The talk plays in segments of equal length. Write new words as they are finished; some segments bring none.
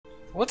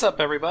What's up,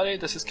 everybody?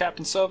 This is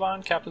Captain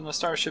Sovan, Captain of the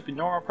Starship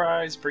Normal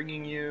Prize,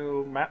 bringing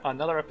you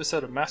another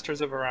episode of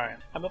Masters of Orion.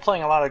 I've been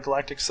playing a lot of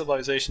Galactic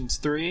Civilizations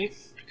 3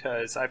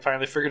 because I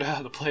finally figured out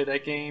how to play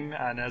that game,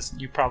 and as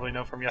you probably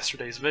know from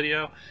yesterday's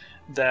video,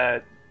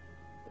 that,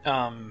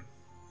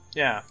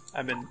 yeah,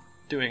 I've been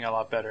doing a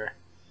lot better.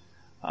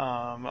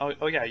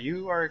 Oh yeah,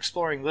 you are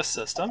exploring this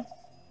system.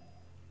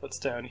 What's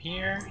down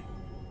here?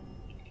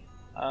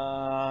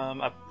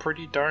 A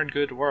pretty darn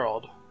good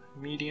world.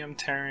 Medium,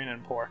 terrain,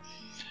 and poor.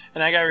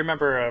 And I gotta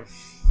remember,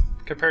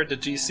 compared to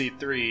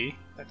GC3,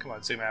 come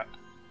on, zoom out.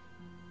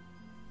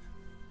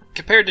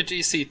 Compared to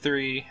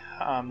GC3,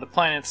 the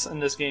planets in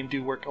this game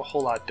do work a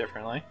whole lot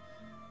differently.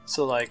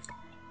 So, like,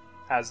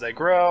 as they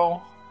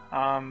grow,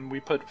 we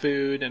put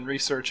food and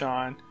research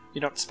on. You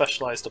don't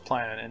specialize the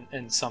planet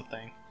in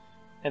something,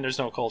 and there's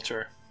no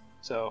culture.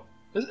 So,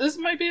 this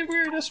might be a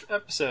weird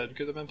episode,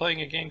 because I've been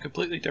playing a game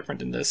completely different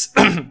than this.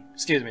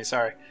 Excuse me,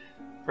 sorry.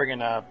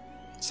 Friggin',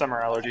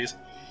 summer allergies.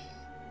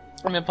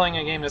 I've been playing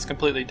a game that's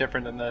completely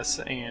different than this,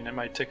 and it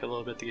might take a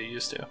little bit to get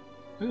used to.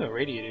 Ooh, a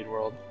radiated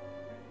world.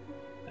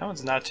 That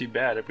one's not too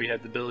bad if we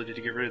had the ability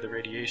to get rid of the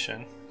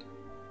radiation.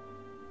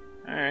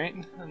 Alright,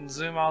 and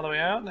zoom all the way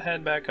out and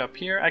head back up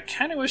here. I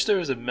kind of wish there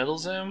was a middle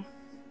zoom.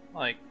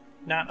 Like,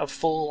 not a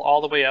full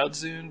all the way out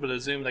zoom, but a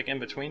zoom like in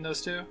between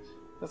those two.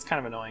 That's kind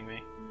of annoying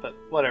me, but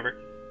whatever.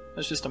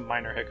 That's just a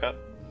minor hiccup.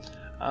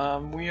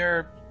 We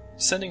are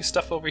sending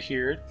stuff over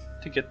here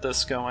to get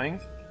this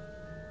going.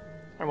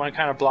 I want to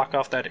kind of block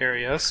off that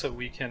area so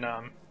we can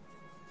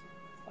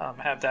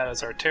have that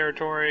as our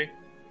territory.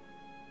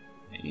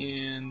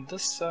 And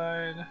this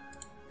side,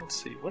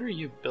 let's see, what are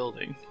you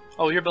building?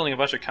 Oh, you're building a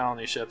bunch of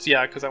colony ships.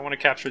 Yeah, because I want to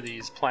capture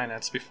these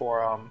planets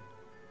before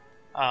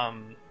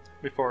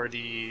before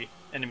the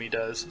enemy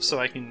does, so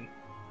I can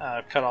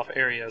cut off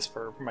areas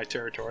for my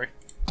territory.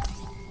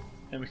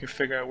 And we can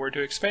figure out where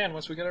to expand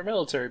once we get our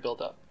military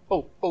built up.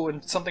 Oh,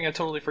 and something I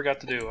totally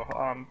forgot to do.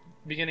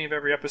 Beginning of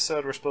every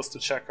episode, we're supposed to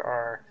check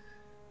our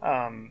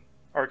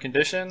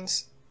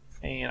conditions,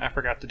 and I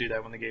forgot to do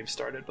that when the game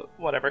started, but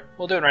whatever,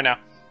 we'll do it right now.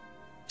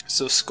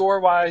 So score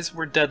wise,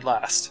 we're dead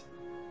last.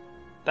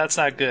 That's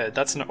not good.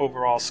 That's an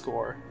overall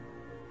score.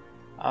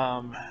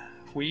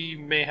 We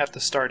may have to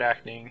start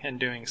acting and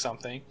doing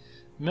something.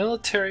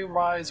 Military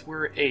wise,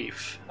 we're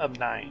 8th of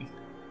 9.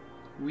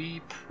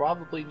 We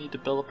probably need to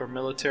build up our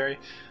military.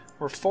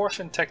 We're 4th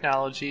in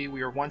technology.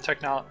 We are 1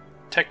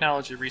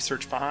 technology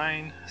research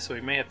behind, so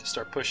we may have to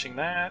start pushing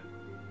that.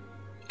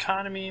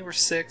 Economy, we're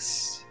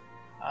 6.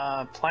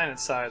 Planet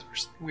size,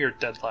 we are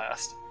dead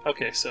last.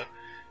 Okay, so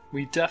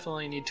we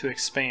definitely need to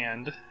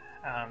expand.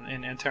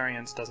 In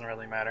Antarians, doesn't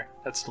really matter.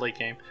 That's late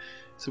game.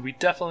 So we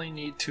definitely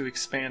need to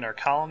expand our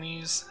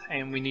colonies,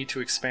 and we need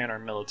to expand our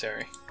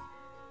military.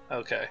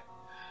 Okay.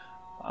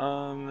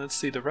 Let's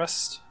see, the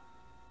rest...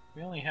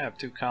 We only have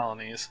 2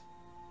 colonies.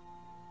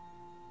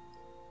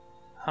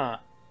 Huh.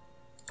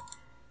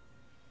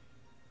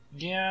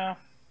 Yeah.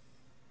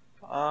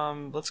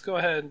 Let's go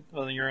ahead.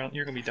 Well, you're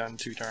gonna be done in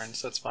 2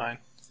 turns. That's fine.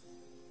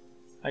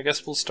 I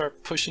guess we'll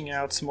start pushing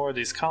out some more of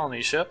these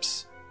colony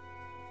ships,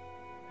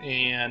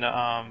 and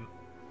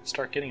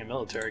start getting a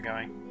military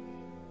going.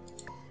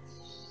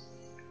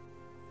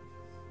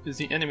 Because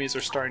the enemies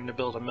are starting to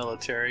build a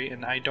military,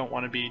 and I don't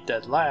want to be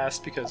dead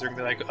last because they're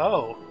gonna be like,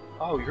 oh,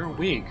 you're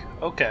weak.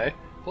 Okay,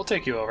 we'll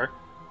take you over.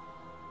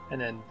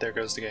 And then there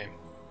goes the game.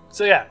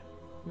 So yeah,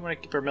 we want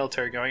to keep our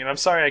military going. And I'm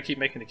sorry I keep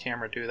making the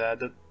camera do that.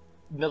 The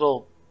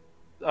middle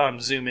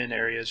zoom in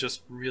area is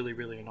just really,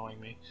 really annoying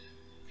me.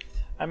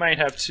 I might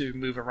have to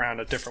move around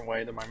a different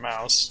way than my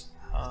mouse.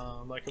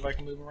 Like if I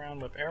can move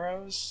around with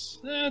arrows,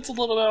 it's a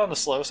little bit on the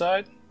slow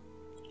side.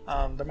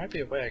 There might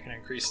be a way I can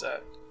increase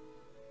that.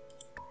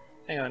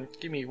 Hang on,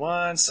 give me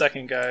 1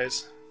 second,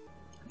 guys.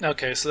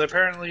 Okay, so there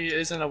apparently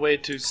isn't a way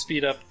to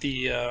speed up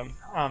the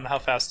how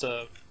fast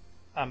the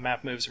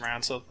map moves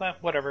around. So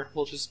whatever,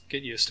 we'll just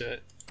get used to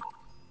it.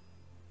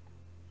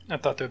 I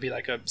thought there would be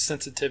like a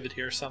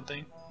sensitivity or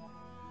something.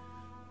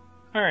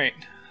 Alright,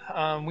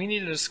 we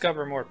need to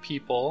discover more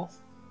people.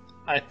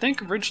 I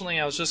think originally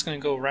I was just going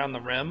to go around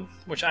the rim,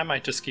 which I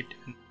might just keep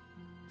doing.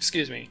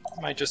 Excuse me,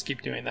 I might just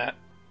keep doing that.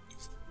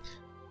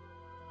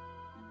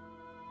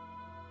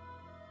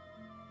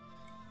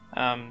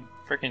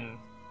 Freaking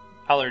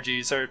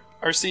allergies.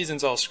 Our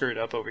season's all screwed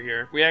up over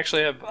here. We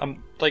actually have,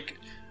 like,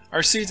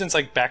 our season's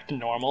like back to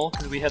normal,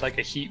 because we had like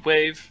a heat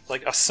wave,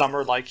 like a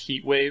summer-like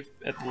heat wave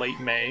at late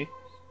May.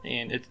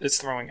 And it's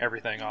throwing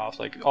everything off.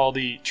 Like, all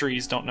the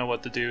trees don't know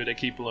what to do, they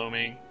keep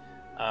blooming.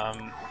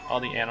 All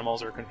the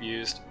animals are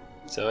confused.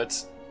 So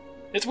it's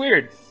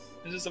weird.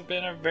 This has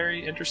been a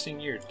very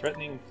interesting year.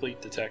 Threatening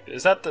fleet detected.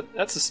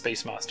 That's a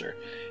space monster.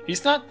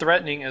 He's not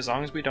threatening as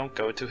long as we don't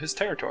go to his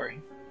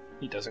territory.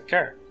 He doesn't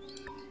care.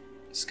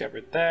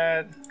 Discovered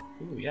that.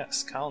 Ooh,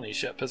 yes, colony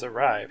ship has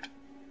arrived.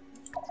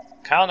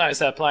 Colonize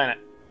that planet.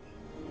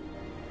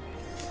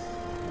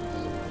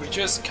 We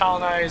just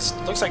colonized,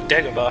 looks like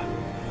Dagobah.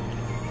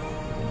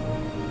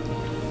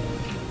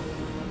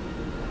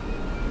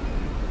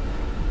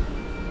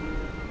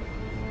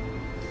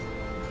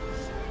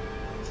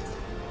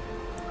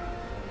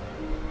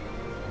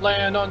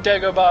 Land on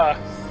Dagobah!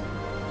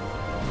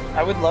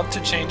 I would love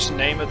to change the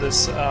name of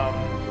this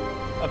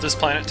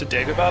planet to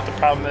Dagobah. The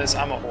problem is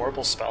I'm a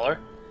horrible speller.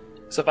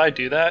 So if I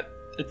do that,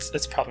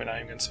 it's probably not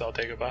even going to spell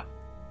Dagobah.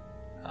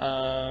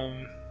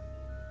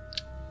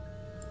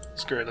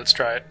 Screw it, let's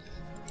try it.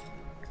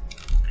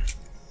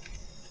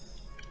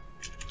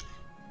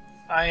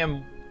 I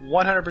am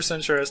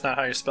 100% sure that's not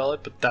how you spell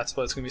it, but that's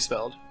what it's going to be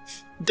spelled.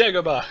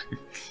 Dagobah!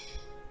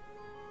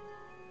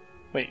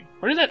 Wait,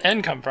 where did that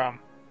N come from?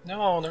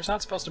 No, there's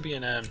not supposed to be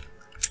an N.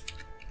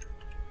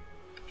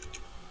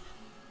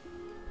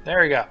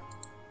 There we go.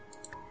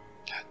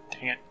 God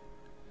dang it.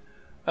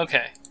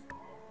 Okay.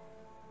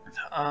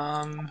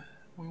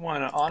 We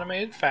want an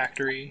automated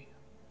factory,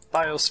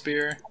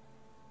 biosphere,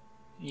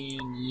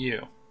 and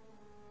you.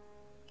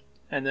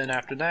 And then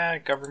after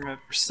that, government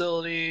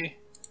facility,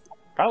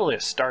 probably a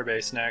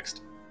starbase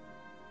next.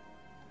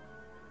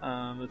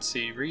 Let's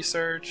see,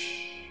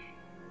 research.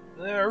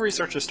 Our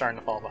research is starting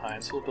to fall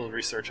behind, so we'll build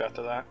research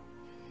after that.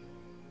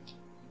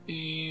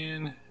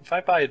 And if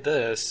I buy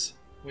this,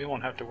 we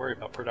won't have to worry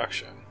about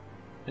production.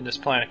 And this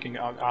planet can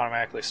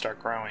automatically start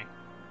growing.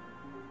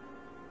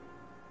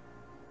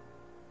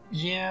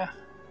 Yeah,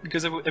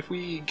 because if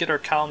we get our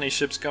colony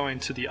ships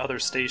going to the other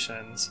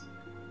stations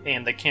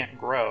and they can't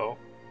grow,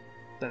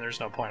 then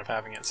there's no point of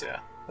having it. So yeah,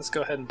 let's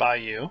go ahead and buy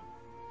you.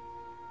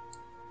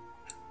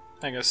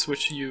 I'm gonna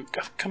switch you.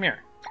 Come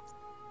here.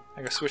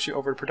 I'm gonna switch you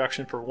over to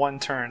production for 1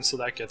 turn, so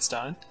that gets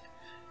done,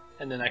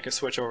 and then I can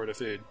switch over to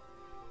food.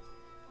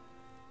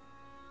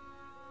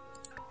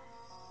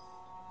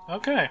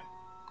 Okay,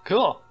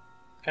 cool.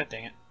 God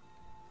dang it.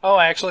 Oh,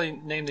 I actually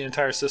named the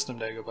entire system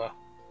Dagobah.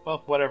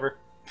 Well, whatever.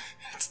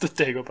 It's the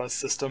Dagobah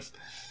system.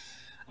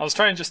 I was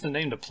trying just to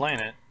name the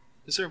planet.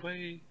 Is there a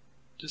way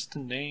just to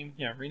name?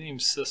 Yeah, rename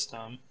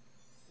system.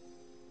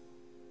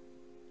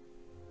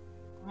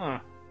 Huh.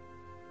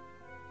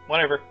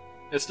 Whatever.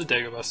 It's the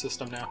Dagobah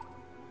system now.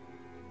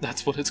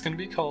 That's what it's going to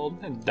be called,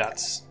 and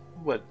that's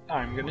what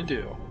I'm going to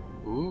do.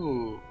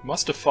 Ooh,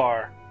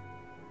 Mustafar.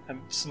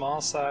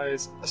 Small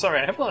size. Sorry,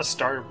 I have a lot of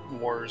Star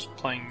Wars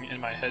playing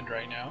in my head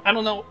right now. I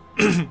don't know.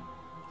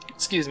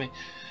 Excuse me.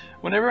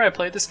 Whenever I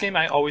play this game,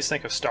 I always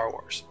think of Star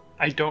Wars.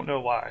 I don't know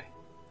why.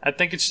 I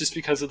think it's just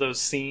because of those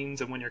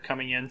scenes, and when you're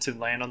coming in to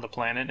land on the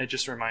planet, it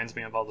just reminds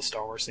me of all the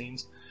Star Wars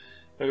scenes.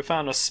 But we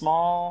found a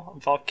small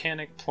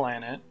volcanic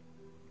planet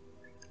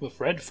with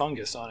red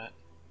fungus on it.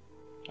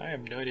 I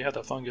have no idea how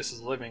the fungus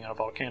is living on a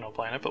volcano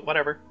planet, but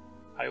whatever.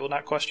 I will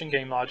not question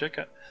game logic.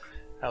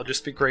 I'll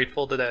just be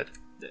grateful that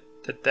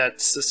that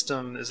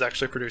system is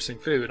actually producing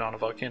food on a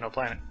volcano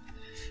planet.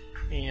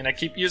 And I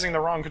keep using the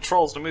wrong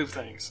controls to move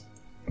things.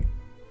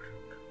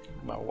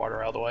 My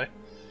water out of the way.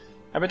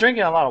 I've been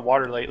drinking a lot of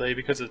water lately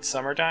because it's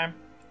summertime.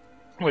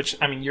 Which,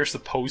 I mean, you're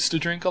supposed to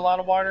drink a lot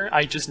of water.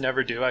 I just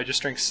never do. I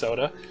just drink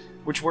soda.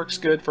 Which works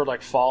good for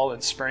like fall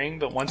and spring,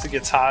 but once it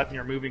gets hot and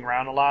you're moving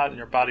around a lot and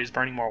your body's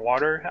burning more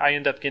water, I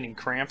end up getting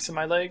cramps in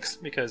my legs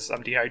because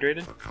I'm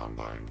dehydrated. The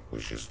Combine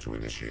wishes to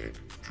initiate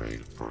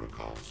trade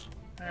protocols.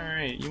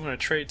 Alright, you want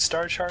to trade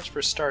star charts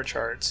for star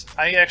charts.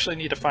 I actually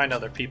need to find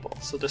other people,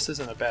 so this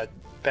isn't a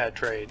bad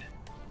trade.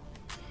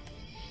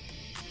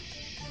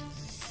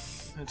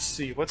 Let's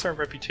see, what's our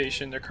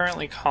reputation? They're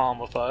currently calm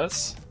with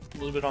us. A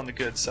little bit on the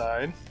good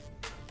side.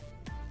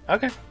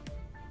 Okay.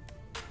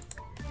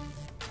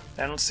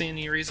 I don't see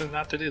any reason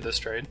not to do this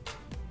trade.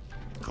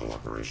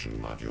 Cooperation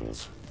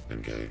modules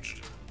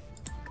engaged.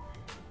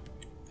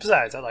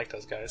 Besides, I like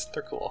those guys.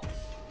 They're cool.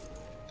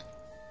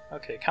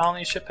 Okay,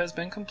 colony ship has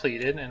been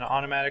completed, and an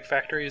automatic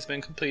factory has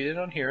been completed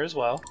on here as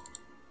well.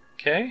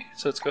 Okay,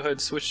 so let's go ahead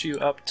and switch you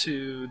up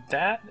to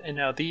that, and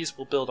now these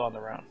will build on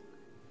their own.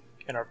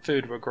 And our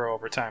food will grow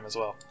over time as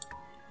well.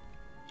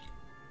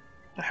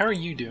 How are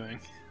you doing?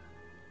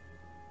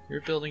 You're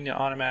building the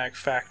automatic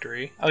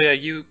factory. Oh yeah,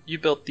 you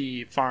built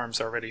the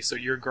farms already, so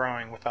you're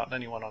growing without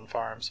anyone on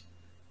farms.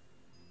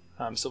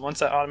 So once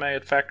that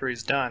automated factory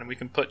is done, we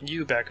can put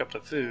you back up to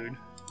food,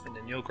 and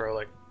then you'll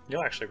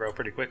actually grow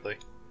pretty quickly.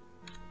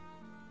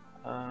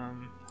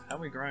 How are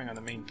we growing on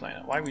the main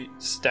planet? Why are we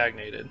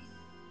stagnated?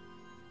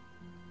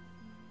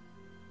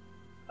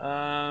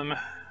 I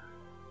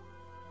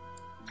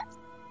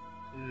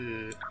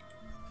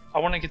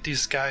want to get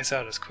these guys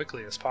out as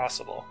quickly as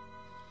possible.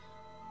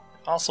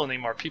 Also need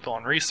more people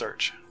on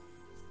research.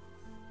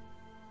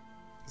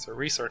 Because our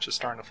research is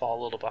starting to fall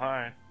a little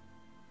behind.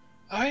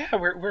 Oh yeah,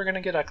 we're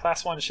gonna get a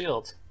Class 1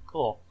 shield.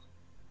 Cool.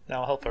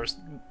 That'll help our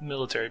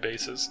military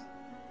bases.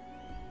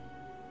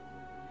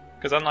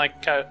 Because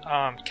unlike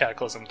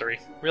Cataclysm 3,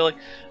 really,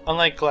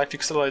 unlike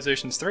Galactic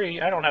Civilizations 3,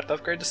 I don't have to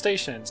upgrade the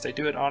stations. They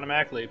do it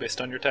automatically based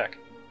on your tech.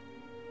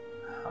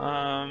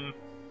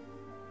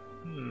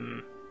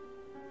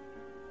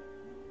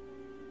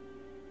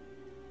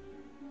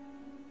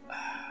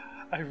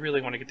 I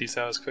really want to get these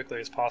out as quickly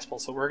as possible,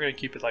 so we're going to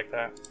keep it like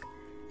that.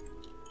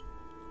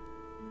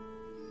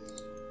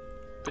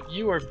 But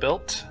you are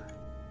built.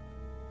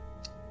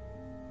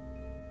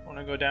 I want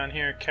to go down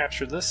here and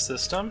capture this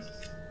system.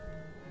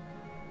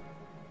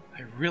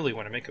 I really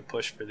want to make a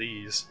push for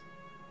these.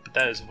 but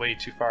that is way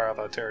too far out of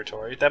our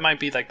territory. That might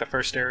be like the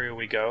first area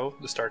we go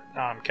to start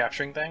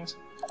capturing things.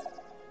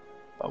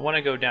 But I want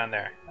to go down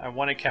there. I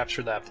want to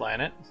capture that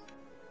planet.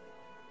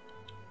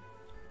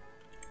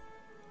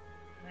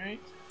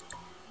 Alright.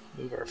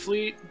 Move our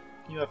fleet.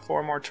 You have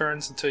 4 more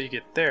turns until you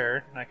get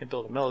there, and I can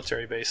build a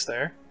military base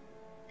there.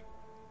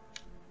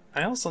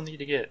 I also need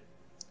to get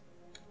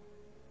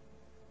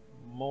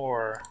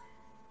more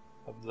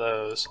of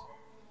those.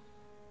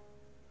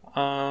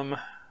 Oh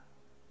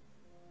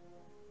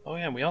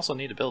yeah, we also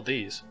need to build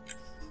these.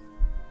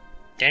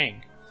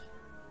 Dang.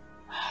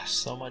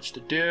 So much to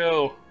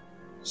do.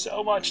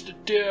 So much to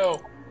do.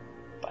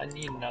 But I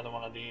need another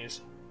one of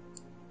these.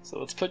 So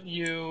let's put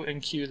you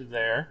and Q to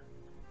there.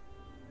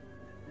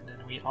 And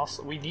then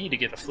we need to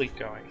get a fleet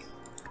going.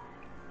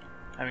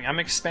 I mean, I'm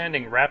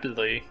expanding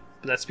rapidly,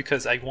 but that's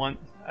because I want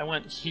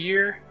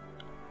here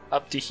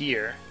up to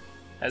here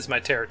as my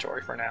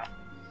territory for now.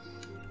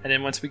 And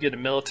then once we get a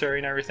military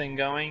and everything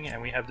going,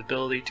 and we have the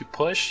ability to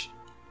push,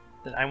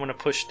 then I want to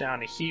push down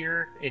to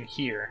here and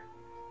here.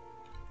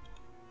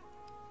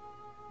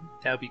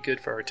 That would be good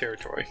for our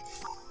territory.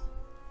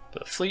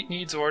 The fleet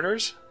needs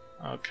orders.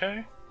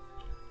 Okay.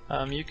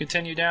 You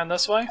continue down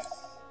this way.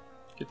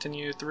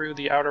 Continue through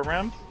the outer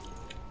rim.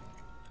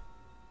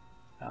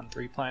 Found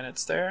 3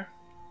 planets there.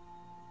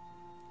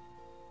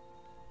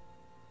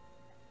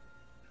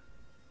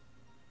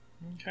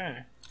 Okay.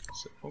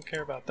 So don't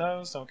care about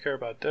those. Don't care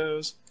about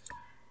those.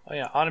 Oh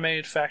yeah,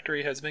 automated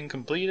factory has been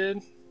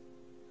completed.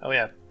 Oh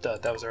yeah,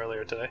 that was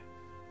earlier today.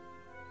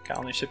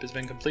 Colony ship has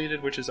been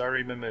completed, which has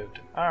already been moved.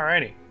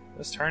 Alrighty,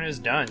 this turn is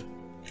done.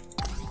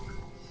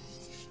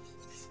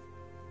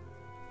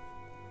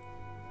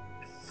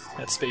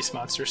 That space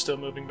monster is still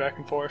moving back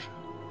and forth.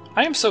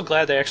 I am so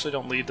glad they actually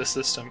don't leave the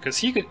system, because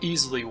he could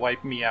easily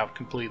wipe me out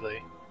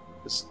completely.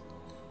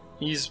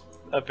 He's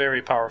a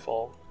very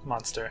powerful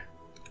monster.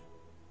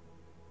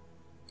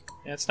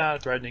 Yeah, it's not a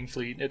threatening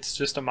fleet, it's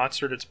just a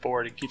monster that's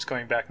bored and keeps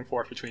going back and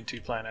forth between 2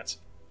 planets.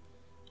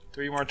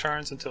 3 more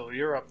turns until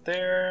you're up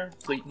there.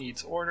 Fleet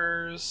needs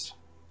orders.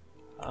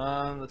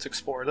 Let's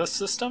explore this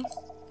system.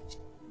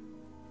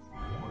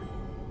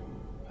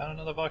 Found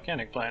another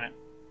volcanic planet.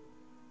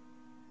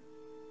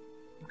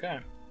 Okay.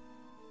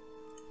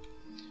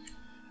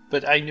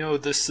 But I know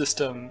this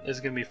system is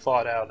going to be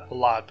fought out a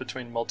lot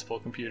between multiple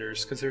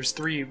computers, because there's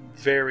 3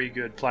 very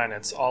good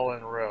planets all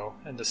in a row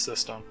in this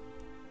system.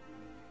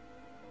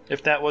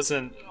 If that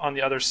wasn't on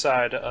the other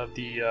side of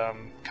the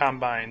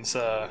Combine's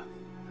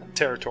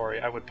territory,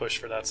 I would push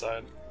for that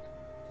side.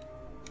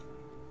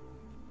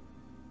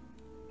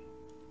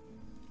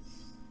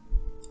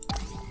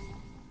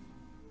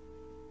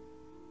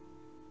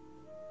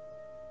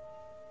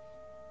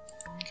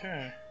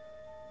 Okay.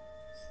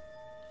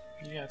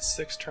 You got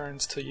 6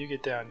 turns till you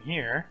get down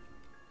here.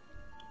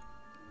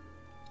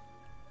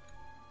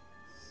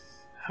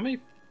 How many...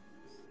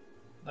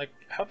 Like,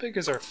 how big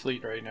is our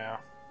fleet right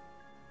now?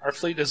 Our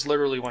fleet is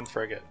literally 1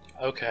 frigate.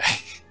 Okay.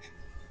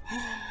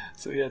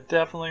 So yeah,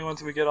 definitely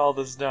once we get all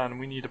this done,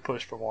 we need to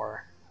push for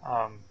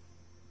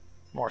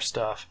more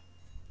stuff.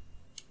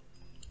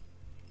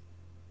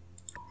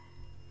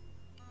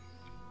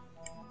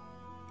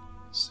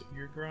 So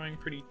you're growing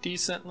pretty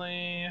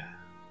decently.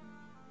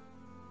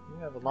 You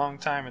have a long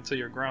time until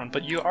you're grown,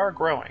 but you are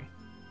growing.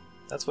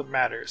 That's what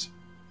matters.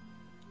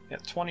 You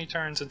have 20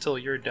 turns until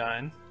you're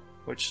done,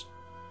 which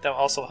that will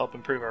also help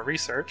improve our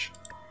research.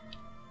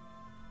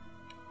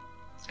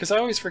 Because I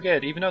always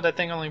forget, even though that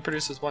thing only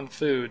produces 1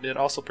 food, it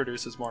also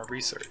produces more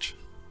research.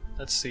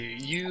 Let's see,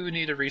 you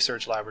need a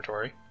research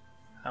laboratory.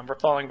 We're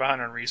falling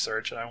behind on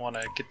research, and I want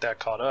to get that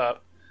caught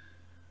up.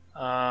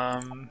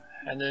 And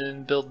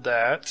then build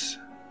that.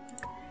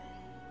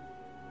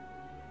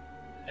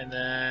 And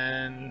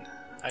then,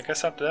 I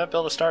guess after that,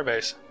 build a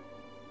starbase.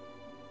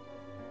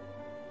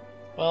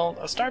 Well,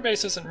 a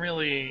starbase isn't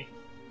really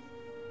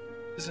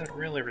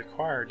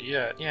required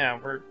yet. Yeah,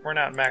 we're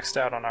not maxed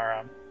out on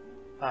our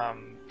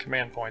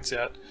command points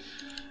yet.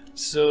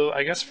 So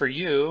I guess for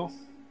you,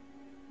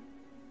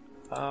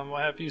 we'll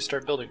have you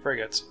start building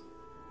frigates.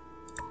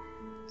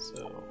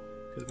 So,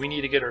 because we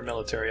need to get our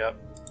military up.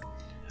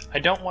 I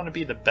don't want to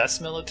be the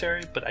best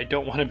military, but I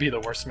don't want to be the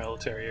worst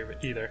military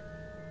either.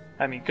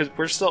 I mean, because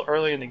we're still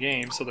early in the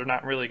game, so they're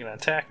not really going to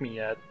attack me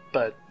yet,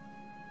 but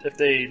if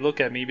they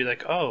look at me and be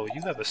like, oh,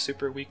 you have a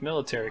super weak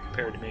military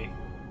compared to me,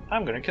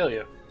 I'm going to kill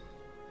you.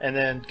 And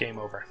then game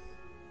over.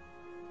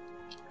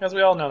 Because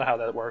we all know how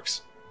that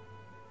works.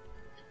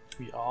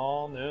 We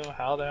all know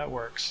how that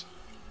works.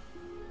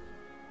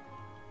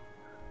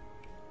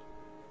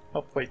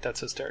 Oh, wait, that's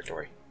his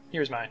territory.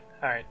 Here's mine.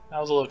 Alright, I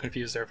was a little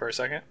confused there for a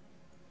second.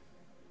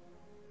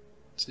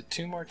 So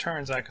 2 more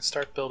turns I can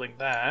start building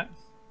that.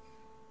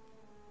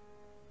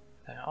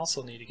 I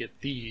also need to get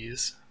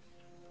these.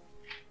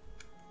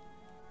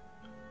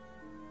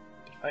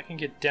 If I can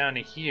get down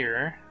to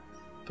here,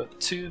 put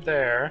 2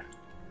 there.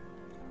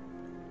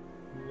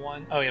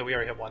 1, oh yeah, we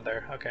already have 1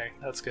 there. Okay,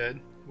 that's good.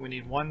 We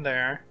need 1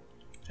 there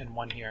and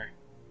 1 here.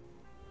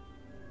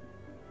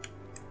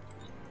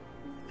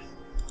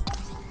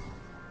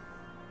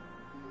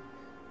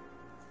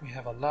 We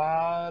have a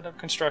lot of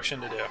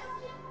construction to do.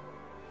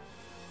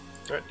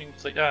 Threatening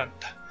fleet.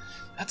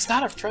 That's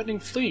not a threatening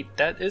fleet.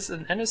 That is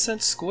an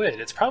innocent squid.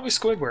 It's probably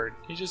Squidward.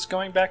 He's just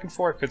going back and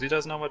forth because he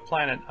doesn't know what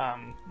planet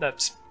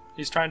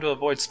he's trying to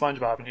avoid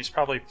SpongeBob, and he's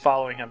probably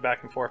following him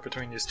back and forth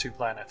between these two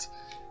planets.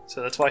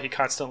 So that's why he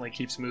constantly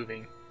keeps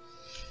moving.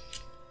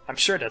 I'm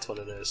sure that's what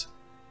it is.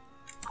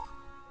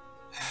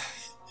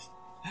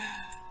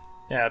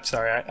 Yeah, I'm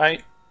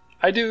sorry.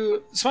 I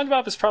do.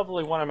 SpongeBob is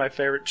probably one of my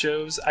favorite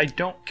shows. I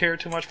don't care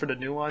too much for the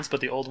new ones, but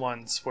the old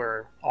ones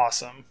were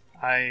awesome.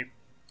 I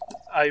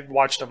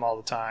watched them all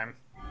the time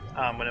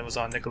when it was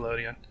on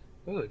Nickelodeon.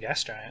 Ooh, a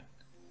gas giant.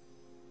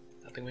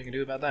 Nothing we can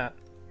do about that.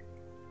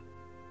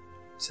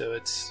 So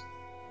it's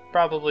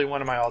probably one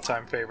of my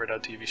all-time favorite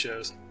TV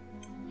shows.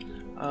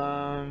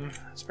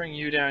 Let's bring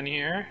you down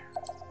here.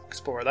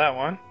 Explore that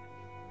one.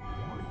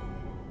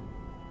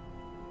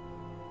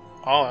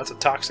 Oh, that's a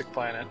toxic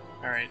planet.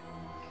 Alright.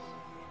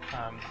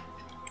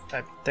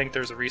 I think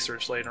there's a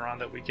research later on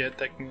that we get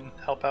that can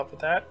help out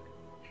with that.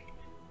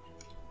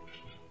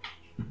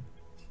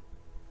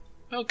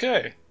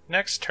 Okay,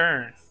 next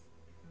turn.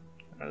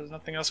 There's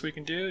nothing else we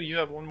can do. You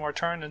have one more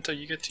turn until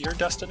you get to your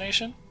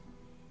destination.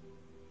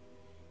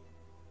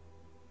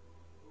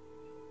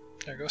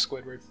 There goes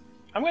Squidward.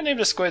 I'm gonna name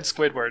the squid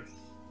Squidward.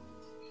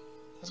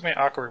 It's gonna be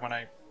awkward when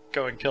I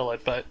go and kill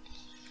it, but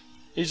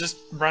he's just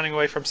running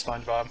away from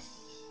SpongeBob.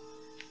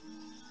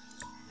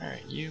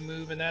 Alright, you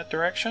move in that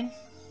direction.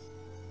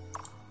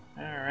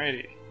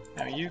 Alrighty.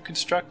 Now you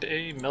construct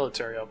a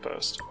military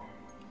outpost.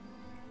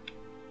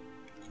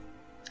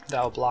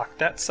 That'll block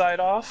that side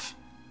off.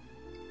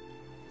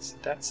 So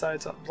that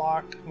side's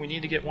unblocked. We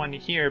need to get one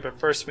here, but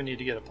first we need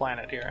to get a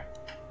planet here.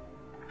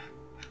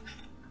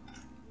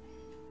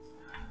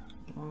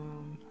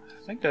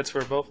 I think that's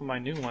where both of my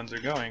new ones are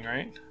going,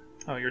 right?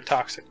 Oh, you're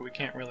toxic. We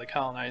can't really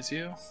colonize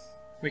you.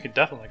 We could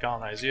definitely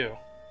colonize you.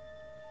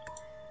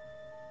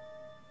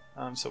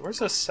 So where's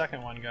the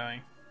second one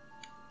going?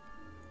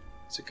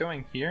 Is it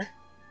going here?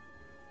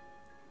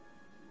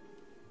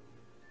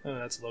 Oh,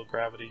 that's low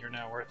gravity. You're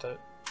not worth it.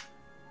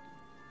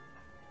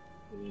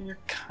 You're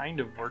kind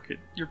of worth it.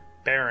 You're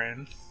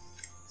barren,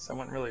 so I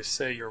wouldn't really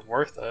say you're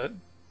worth it.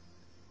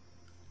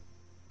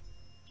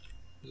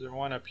 Is there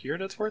one up here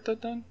that's worth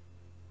it then?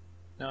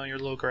 No, you're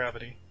low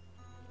gravity.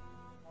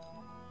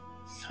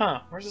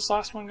 Huh, where's this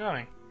last one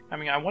going? I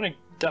mean, I want to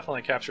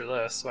definitely capture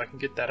this so I can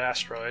get that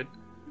asteroid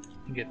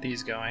and get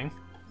these going.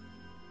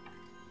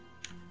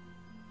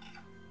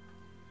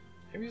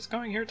 Maybe it's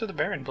going here to the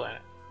barren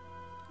planet.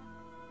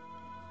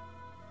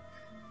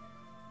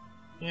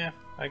 Yeah,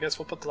 I guess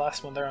we'll put the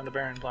last one there on the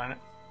barren planet.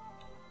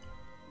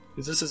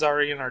 Because this is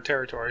already in our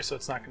territory, so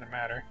it's not going to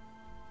matter.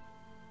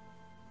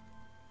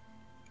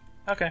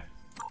 Okay.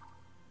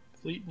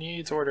 Fleet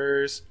needs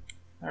orders.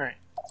 Alright,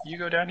 you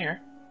go down here.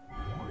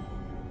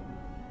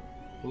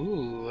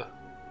 Ooh.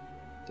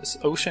 This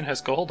ocean has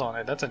gold on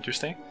it. That's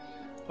interesting.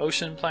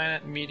 Ocean,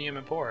 planet, medium,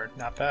 and port.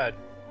 Not bad.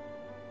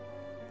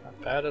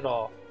 Not bad at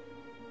all.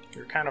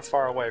 You're kind of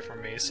far away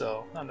from me,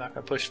 so I'm not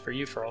going to push for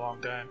you for a long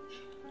time.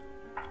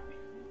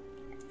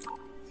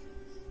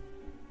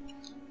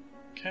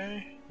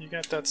 Okay, you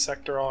got that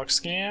sector all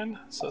scanned,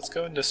 so let's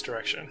go in this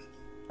direction.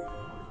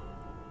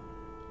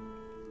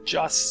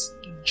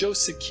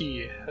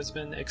 Joseki has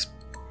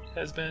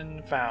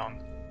been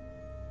found.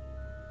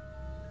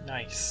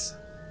 Nice.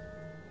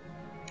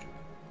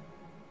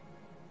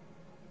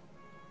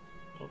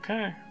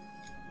 Okay,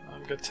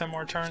 I've got 10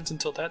 more turns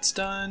until that's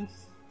done.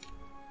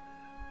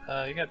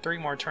 You got 3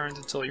 more turns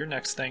until your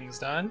next thing's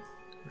done,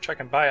 which I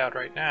can buy out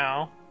right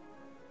now.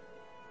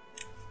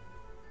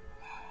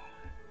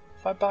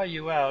 If I buy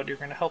you out, you're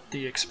going to help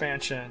the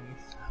expansion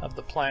of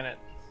the planet.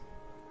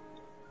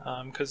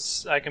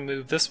 Because I can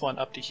move this one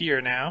up to here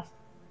now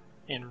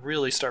and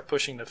really start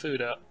pushing the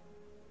food up.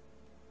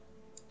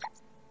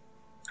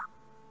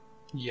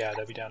 Yeah,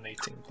 that'd be down to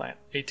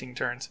 18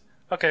 turns.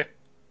 Okay,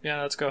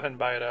 yeah, let's go ahead and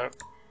buy it out.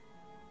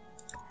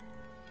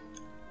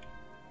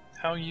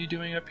 How are you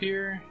doing up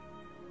here?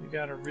 You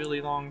got a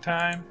really long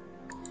time.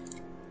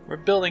 We're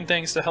building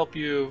things to help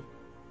you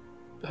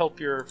help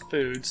your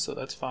food, so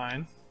that's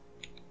fine.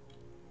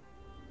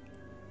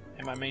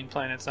 And my main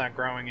planet's not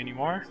growing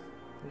anymore,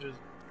 which is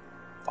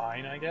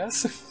fine, I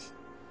guess.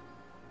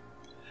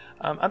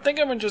 I think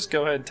I'm gonna just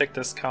go ahead and take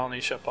this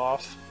colony ship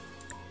off.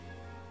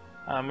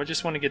 We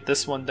just want to get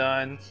this one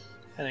done,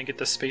 and then get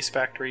the space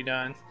factory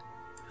done.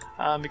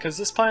 Because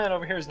this planet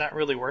over here is not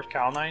really worth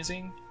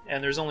colonizing,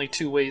 and there's only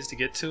 2 ways to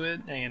get to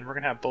it, and we're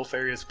gonna have both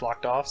areas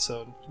blocked off,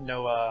 so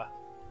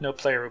no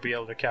player will be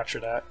able to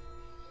capture that.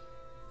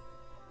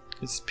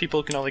 Because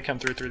people can only come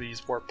through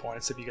these warp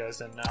points, if you guys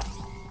didn't know.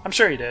 I'm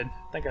sure you did.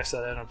 I think I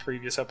said that in a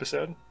previous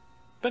episode.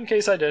 But in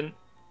case I didn't,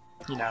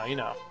 you know, you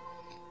know.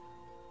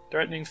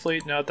 Threatening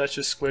fleet, no, that's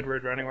just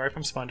Squidward running away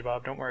from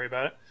SpongeBob, don't worry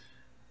about it.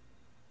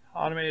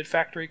 Automated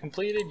factory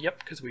completed, yep,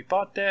 because we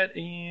bought that,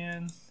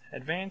 and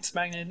advanced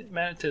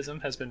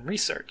magnetism has been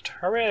researched.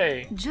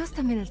 Hooray! Just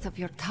a minute of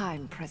your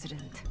time,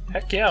 President.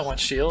 Heck yeah, I want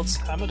shields.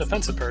 I'm a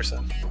defensive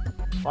person.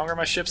 The longer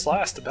my ships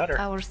last, the better.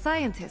 Our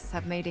scientists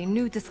have made a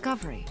new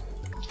discovery.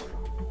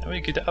 And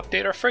we get to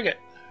update our frigate.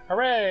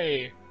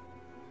 Hooray!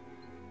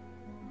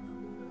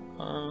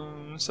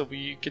 So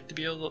we get to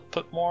be able to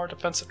put more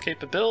defensive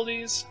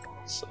capabilities.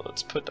 So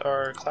let's put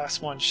our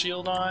Class 1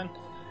 shield on.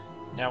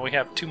 Now we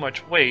have too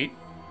much weight.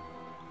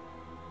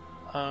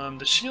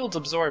 The shields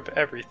absorb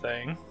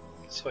everything,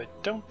 so I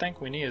don't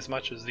think we need as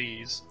much as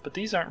these. But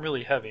these aren't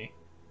really heavy.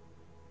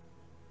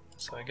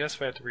 So I guess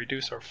we have to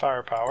reduce our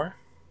firepower.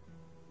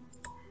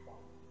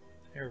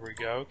 There we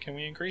go. Can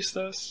we increase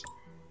this?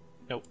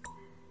 Nope.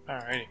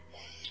 Alrighty.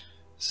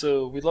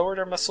 So we lowered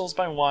our missiles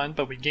by 1,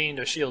 but we gained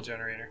a shield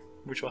generator,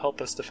 which will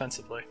help us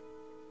defensively.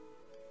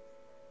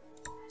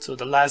 So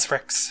the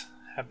Lazrex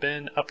have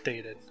been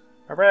updated.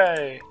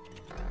 Hooray!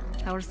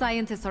 Our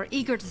scientists are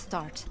eager to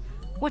start.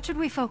 What should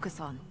we focus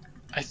on?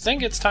 I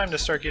think it's time to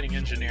start getting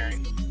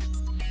engineering.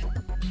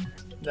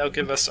 That'll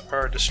give us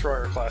our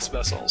destroyer class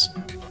vessels.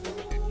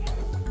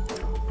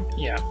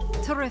 Yeah.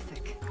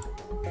 Terrific.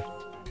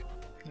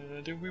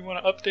 Do we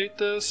want to update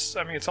this?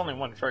 I mean, it's only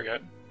one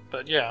frigate,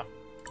 but yeah.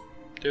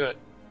 Do it.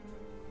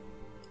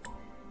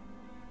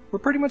 We're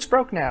pretty much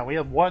broke now. We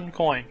have 1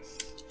 coin.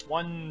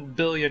 1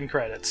 billion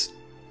credits.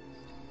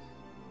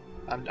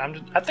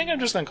 I think I'm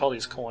just gonna call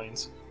these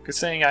coins. Because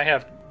saying I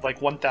have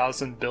like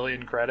 1,000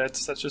 billion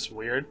credits, that's just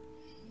weird.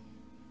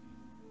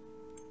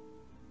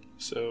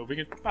 So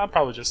I'll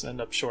probably just end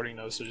up shorting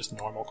those to just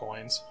normal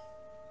coins.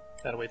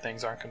 That way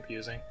things aren't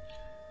confusing.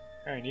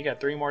 Alright, you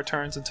got 3 more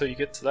turns until you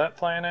get to that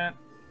planet.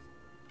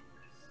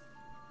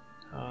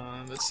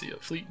 Let's see, a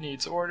fleet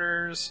needs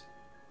orders.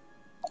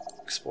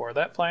 Explore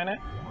that planet.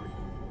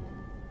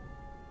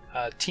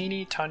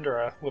 Teeny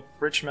tundra with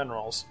rich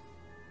minerals.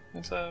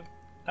 It's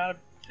not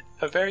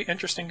a very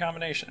interesting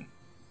combination.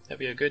 That'd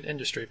be a good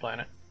industry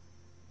planet.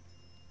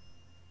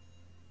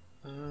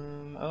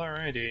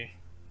 Alrighty.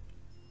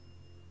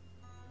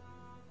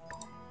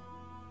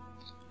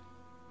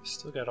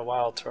 Still got a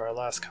while till our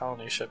last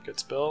colony ship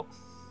gets built.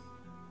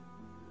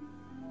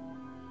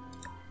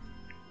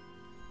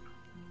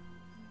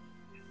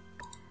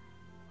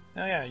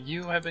 Oh yeah,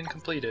 you have been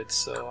completed,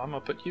 so I'm gonna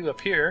put you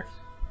up here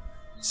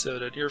so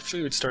that your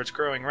food starts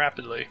growing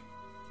rapidly.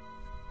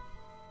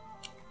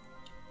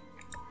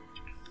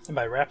 And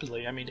by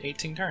rapidly, I mean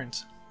 18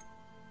 turns.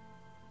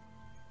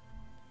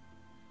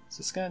 So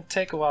it's gonna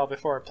take a while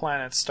before our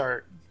planets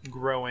start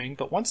growing,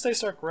 but once they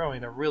start growing,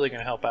 they're really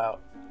gonna help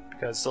out.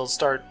 Because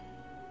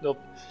they'll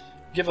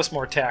give us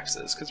more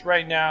taxes. Because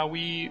right now,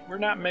 we're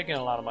not making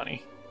a lot of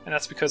money. And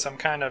that's because I'm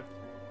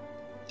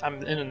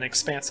in an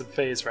expansive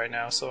phase right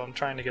now, so I'm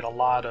trying to get a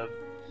lot of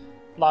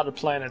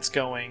planets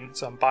going,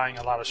 so I'm buying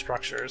a lot of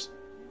structures.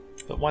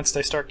 But once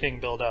they start getting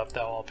built up,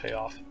 that'll all pay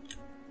off.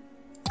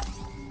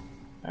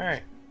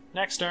 Alright,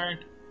 next turn.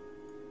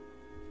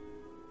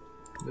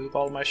 Move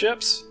all of my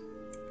ships.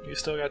 You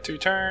still got 2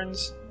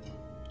 turns.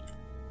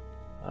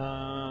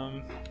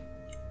 You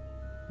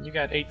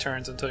got 8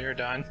 turns until you're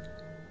done.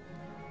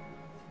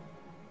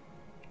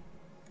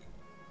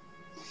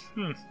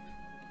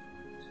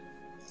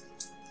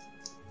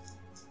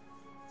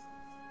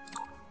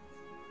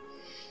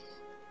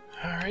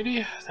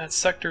 Alrighty, that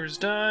sector's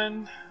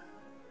done.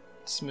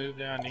 Let's move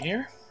down to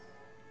here.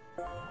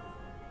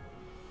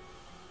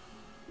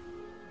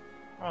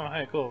 Oh,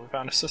 hey, cool. We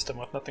found a system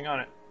with nothing on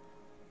it.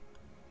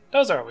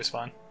 Those are always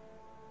fun.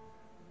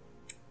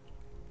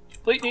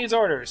 Fleet needs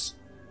orders.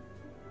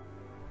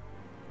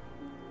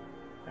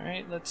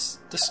 Alright, let's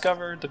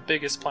discover the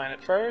biggest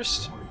planet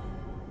first.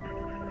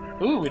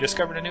 Ooh, we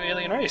discovered a new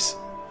alien race.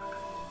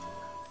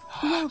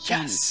 Welcome,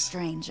 Yes!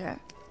 stranger.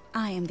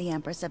 I am the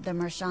Empress of the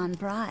Mershan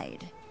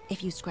Pride.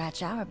 If you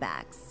scratch our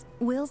backs,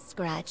 we'll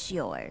scratch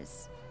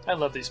yours. I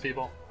love these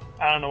people.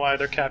 I don't know why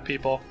they're cat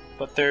people,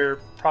 but they're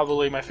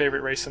probably my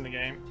favorite race in the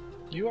game.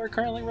 You are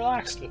currently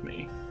relaxed with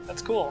me.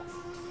 That's cool.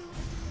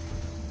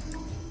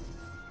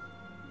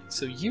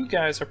 So you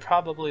guys are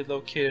probably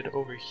located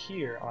over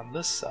here on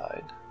this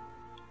side.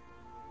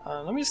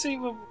 Let me see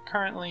what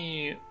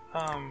currently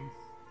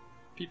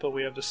people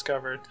we have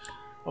discovered.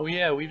 Oh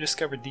yeah, we've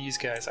discovered these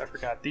guys. I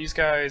forgot. These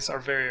guys are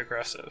very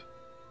aggressive,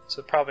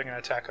 so they're probably going to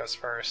attack us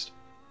first.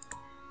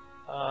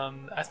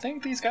 I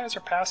think these guys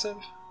are passive.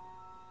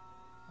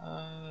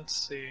 Let's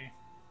see.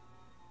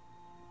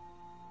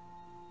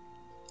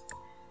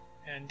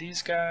 And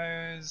these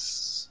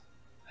guys,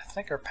 I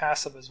think, are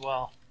passive as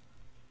well.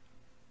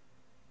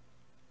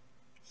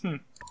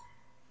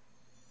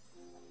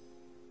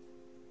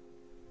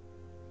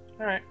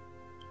 Alright.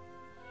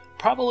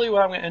 Probably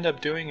what I'm going to end up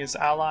doing is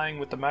allying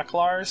with the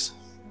Mechlars,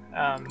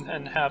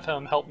 and have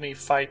him help me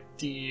fight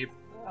the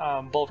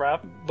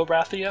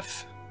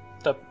Bulrathiev,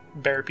 the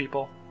bear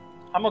people.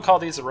 I'm going to call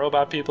these the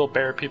robot people,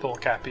 bear people,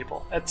 cat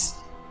people.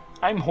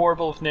 I'm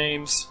horrible with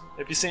names.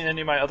 If you've seen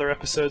any of my other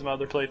episodes, my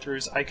other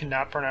playthroughs, I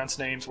cannot pronounce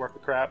names worth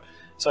of crap,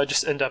 so I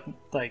just end up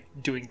like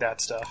doing that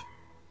stuff.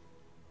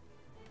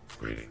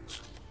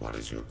 Greetings. What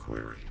is your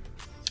query?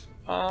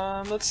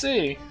 Let's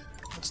see.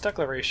 What's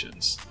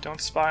declarations?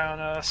 Don't spy on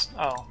us.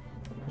 Oh,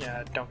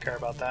 yeah, don't care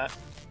about that.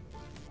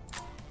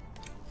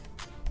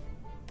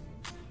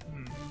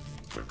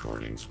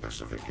 Recording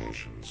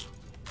specifications.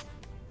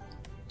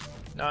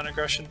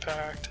 Non-aggression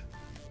pact.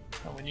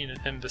 Oh, we need an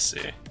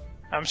embassy.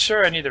 I'm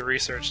sure I need to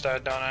research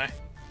that, don't I?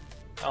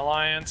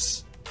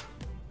 Alliance.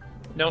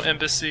 No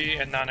embassy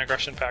and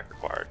non-aggression pact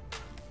required.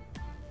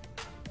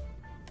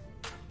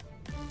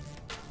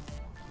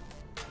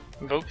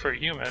 Vote for a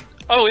human.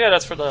 Oh yeah,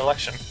 that's for the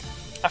election.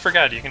 I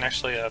forgot you can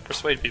actually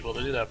persuade people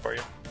to do that for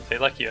you if they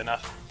like you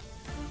enough.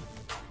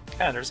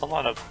 Yeah, there's a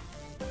lot of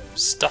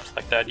stuff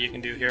like that you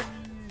can do here.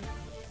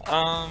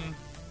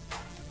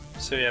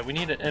 So yeah, we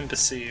need an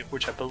embassy,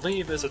 which I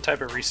believe is a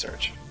type of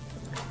research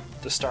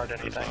to start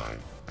anything. Goodbye,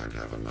 and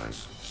have a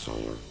nice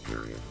solar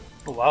period.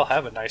 Oh, I'll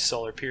have a nice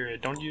solar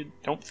period. Don't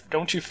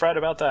you fret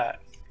about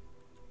that.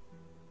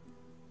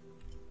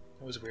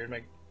 That was weird.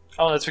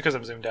 Oh, that's because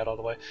I'm zoomed out all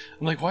the way.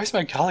 I'm like, why is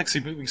my galaxy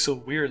moving so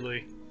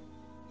weirdly?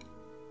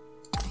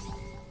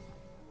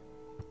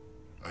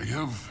 I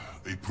have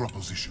a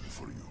proposition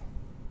for you.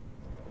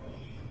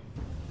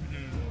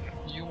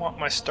 You want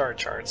my star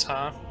charts,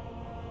 huh?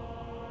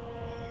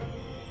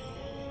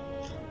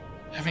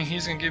 I mean,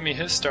 he's gonna give me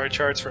his star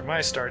charts for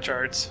my star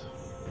charts.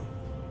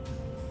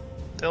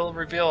 They'll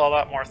reveal a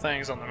lot more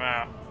things on the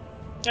map.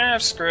 Yeah,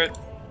 screw it.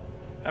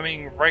 I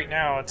mean, right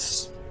now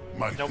it's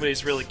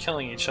nobody's really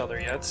killing each other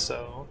yet,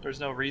 so there's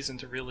no reason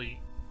to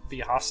really be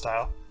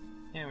hostile.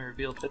 Yeah, we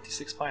revealed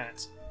 56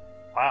 planets.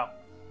 Wow.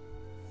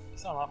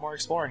 That's a lot more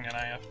exploring than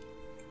I have.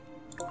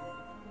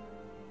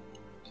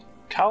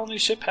 Colony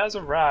ship has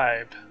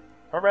arrived.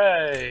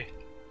 Hooray!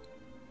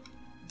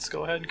 Let's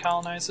go ahead and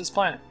colonize this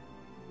planet.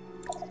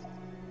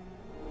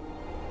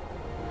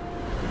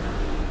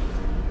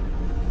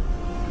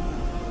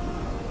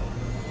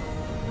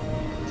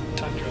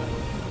 Tundra.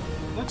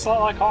 Looks a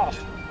lot like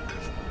Hoth.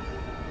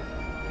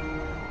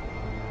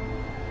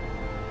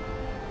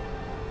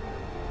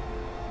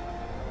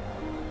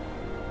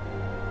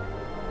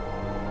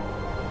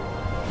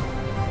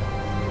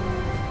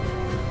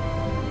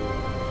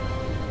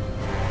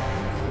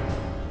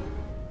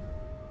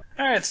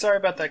 Alright, sorry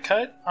about that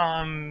cut.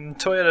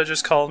 Toyota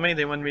just called me.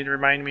 They wanted me to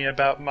remind me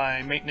about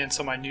my maintenance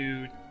on my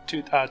new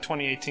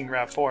 2018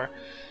 RAV4.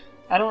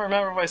 I don't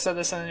remember if I said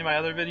this in any of my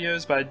other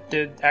videos, but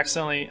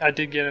I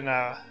did get in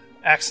a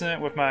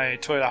accident with my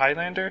Toyota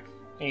Highlander,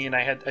 and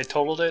I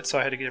totaled it, so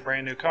I had to get a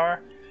brand new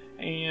car.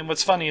 And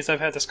what's funny is I've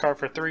had this car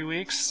for 3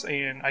 weeks,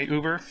 and I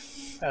Uber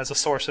as a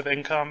source of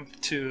income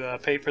to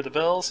pay for the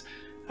bills.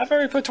 I've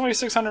already put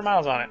 2,600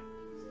 miles on it.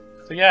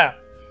 So yeah,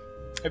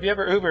 if you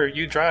ever Uber,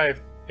 you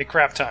drive a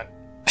crap ton.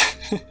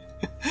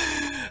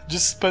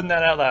 Just putting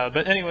that out loud.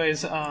 But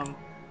anyways, I'm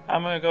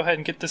gonna go ahead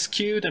and get this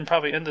queued and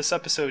probably end this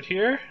episode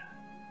here.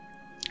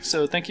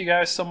 So thank you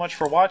guys so much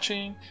for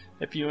watching.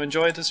 If you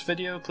enjoyed this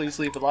video, please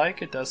leave a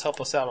like. It does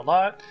help us out a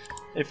lot.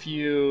 If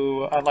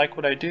you like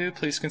what I do,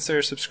 please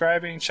consider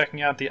subscribing,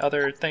 checking out the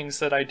other things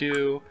that I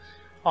do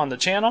on the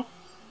channel.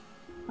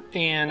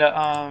 And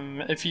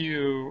if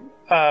you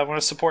want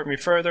to support me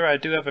further, I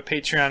do have a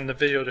Patreon in the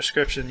video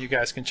description you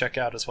guys can check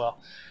out as well.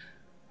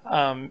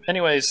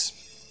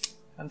 Anyways,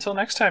 until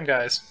next time,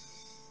 guys,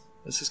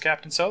 this is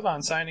Captain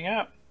Soban signing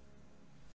out.